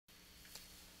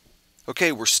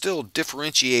Okay, we're still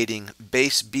differentiating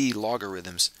base b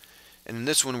logarithms. And in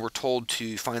this one, we're told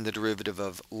to find the derivative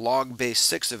of log base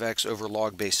 6 of x over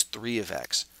log base 3 of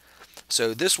x.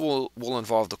 So this will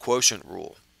involve the quotient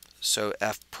rule. So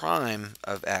f prime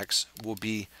of x will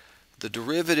be the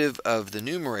derivative of the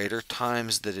numerator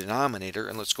times the denominator,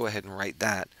 and let's go ahead and write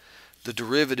that. The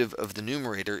derivative of the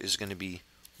numerator is going to be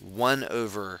 1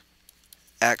 over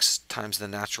x times the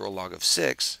natural log of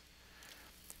 6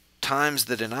 times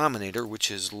the denominator,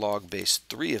 which is log base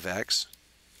 3 of x.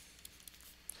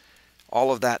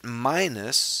 All of that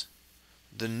minus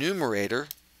the numerator,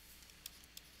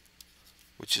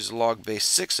 which is log base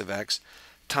 6 of x,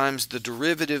 times the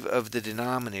derivative of the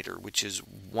denominator, which is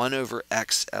 1 over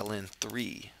x ln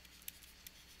 3.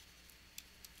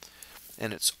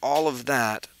 And it's all of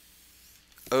that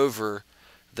over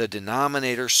the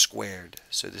denominator squared.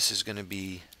 So this is going to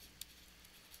be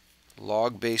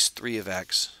log base 3 of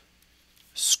x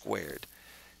squared.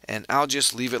 And I'll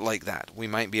just leave it like that. We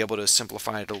might be able to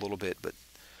simplify it a little bit, but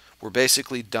we're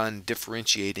basically done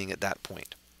differentiating at that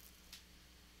point.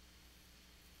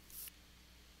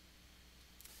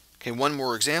 Okay, one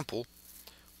more example.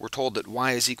 We're told that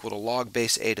y is equal to log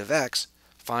base 8 of x.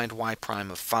 Find y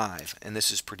prime of 5, and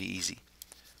this is pretty easy.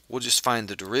 We'll just find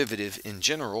the derivative in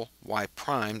general. Y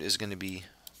primed is going to be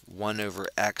 1 over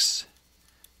x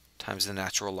times the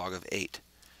natural log of 8.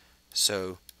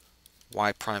 So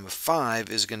y prime of 5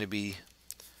 is going to be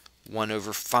 1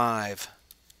 over 5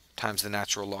 times the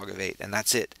natural log of 8, and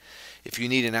that's it. If you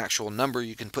need an actual number,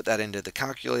 you can put that into the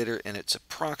calculator, and it's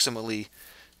approximately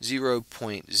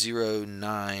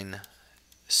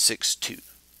 0.0962.